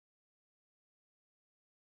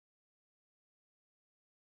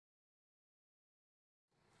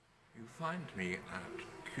find me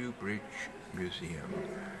at Kew Bridge Museum,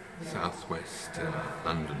 southwest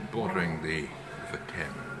London, bordering the River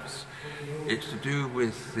Thames. It's to do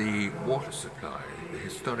with the water supply, the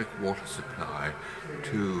historic water supply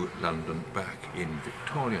to London back in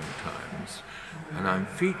Victorian times, and I'm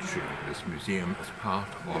featuring this museum as part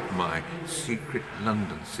of my Secret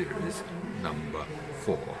London series number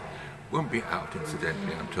 4. Won't be out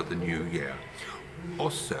incidentally until the new year.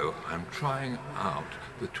 Also, I'm trying out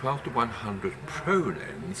the 12-100 Pro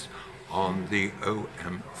lens on the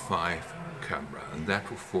OM5 camera, and that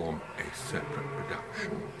will form a separate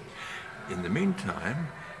production. In the meantime,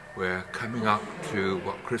 we're coming up to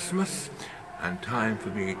Christmas, and time for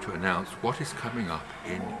me to announce what is coming up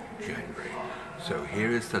in January. So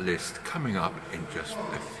here is the list coming up in just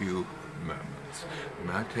a few moments.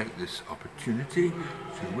 And I take this opportunity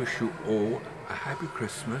to wish you all a happy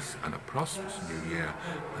Christmas and a prosperous New Year,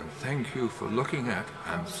 and thank you for looking at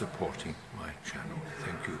and supporting my channel.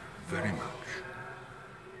 Thank you very much.